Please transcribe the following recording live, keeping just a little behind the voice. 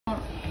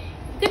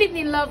Good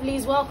evening,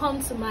 lovelies.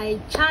 Welcome to my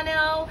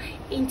channel.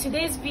 In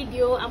today's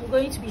video, I'm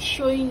going to be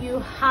showing you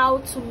how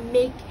to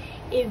make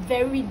a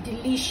very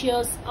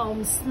delicious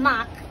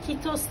snack,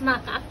 keto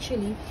snack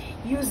actually,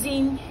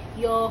 using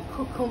your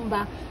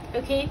cucumber.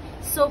 Okay,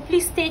 so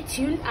please stay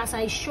tuned as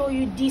I show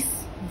you this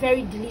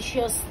very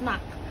delicious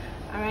snack.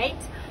 All right,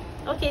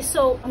 okay,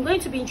 so I'm going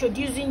to be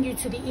introducing you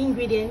to the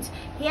ingredients.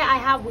 Here I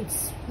have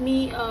with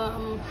me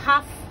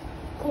half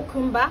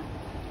cucumber,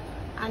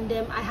 and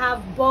then I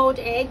have boiled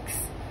eggs,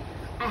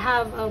 I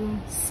have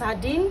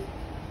sardine,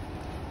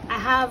 I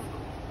have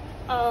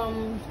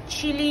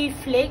chili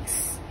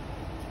flakes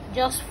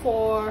just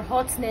for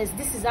hotness.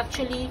 This is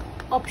actually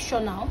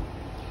optional.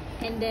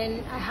 And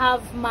then I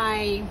have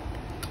my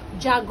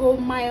Jago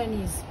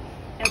mayonnaise.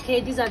 Okay,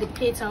 these are the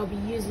plates I'll be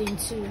using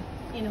to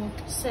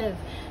serve.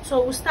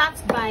 So we'll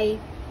start by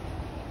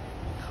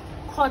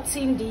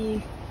cutting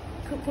the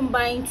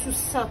cucumber into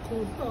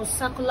circles or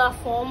circular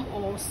form,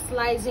 or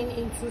slicing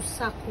into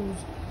circles.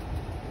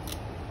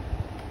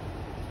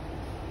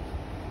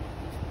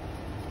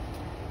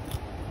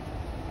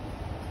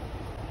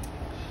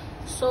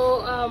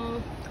 So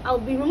I'll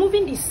be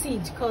removing the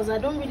seed because I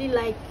don't really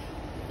like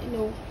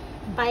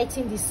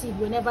biting the seed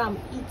whenever I'm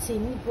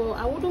eating, but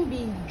I wouldn't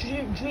be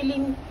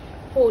drilling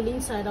hole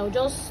inside. I'll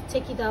just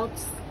take it out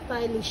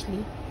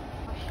stylishly.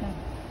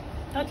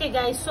 Okay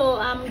guys, so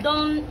I'm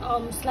done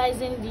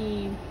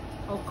slicing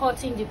or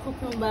cutting the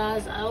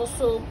cucumbers. I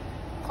also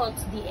cut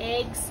the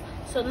eggs.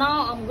 So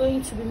now I'm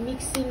going to be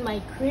mixing my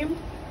cream.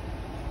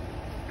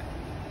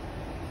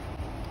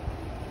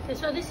 Okay,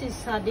 so this is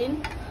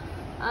sardine.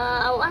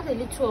 I'll add a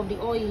little of the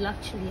oil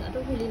actually. I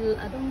don't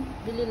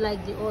really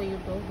like the oil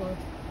though, but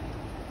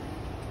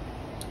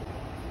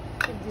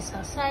put this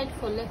aside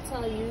for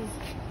later use.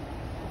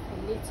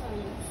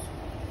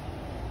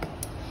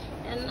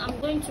 And I'm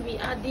going to be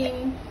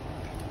adding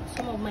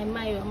some of my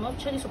mayo. I'm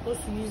actually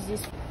supposed to use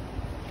this.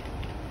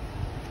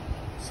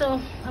 So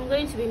I'm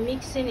going to be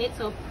mixing it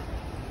up.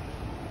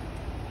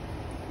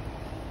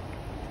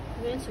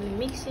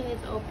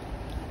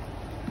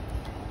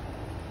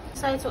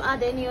 Decide to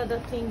add any other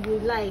thing you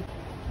like,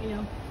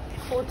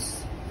 coat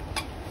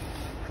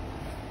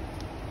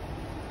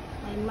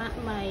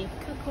my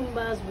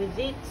cucumbers with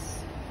it.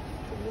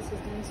 So this is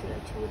going to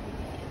actually be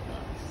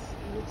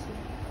a little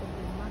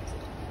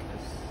problematic,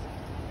 because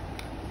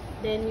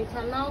then you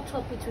can now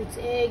top it with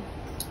egg,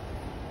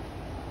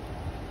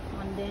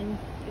 and then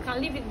you can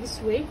leave it this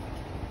way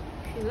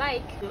if you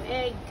like, your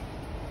egg,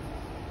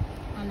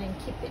 and then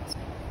keep it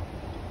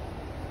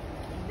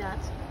like that.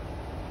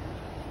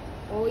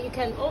 Or you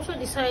can also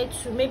decide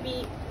to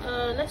maybe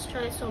let's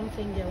try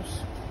something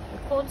else. You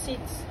coat it,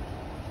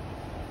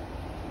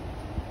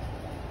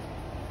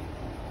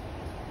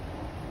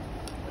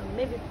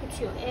 maybe put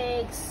your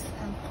eggs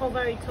and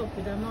cover it up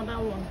with another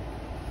one.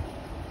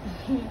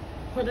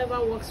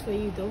 Whatever works for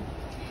you though.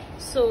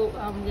 So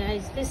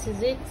guys, this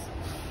is it.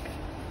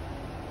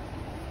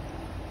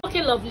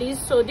 Okay lovelies,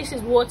 so this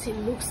is what it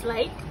looks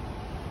like,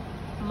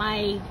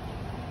 my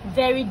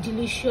very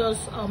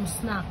delicious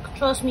snack.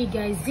 Trust me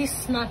guys, this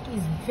snack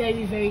is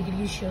very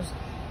delicious,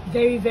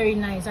 very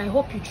nice. I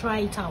hope you try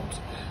it out,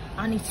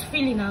 and it's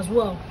filling as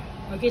well.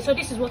 Okay, so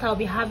this is what I'll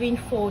be having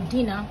for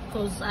dinner,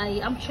 because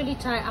I'm actually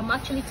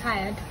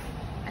tired.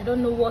 I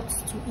don't know what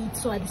to eat,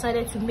 so I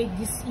decided to make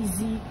this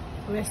easy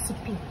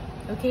recipe.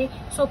 Okay,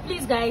 so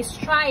please guys,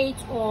 try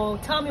it or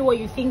tell me what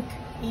you think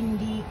in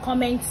the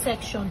comment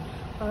section.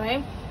 All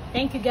right,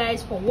 thank you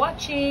guys for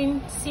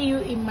watching. See you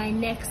in my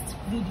next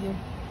video.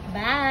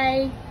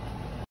 Bye.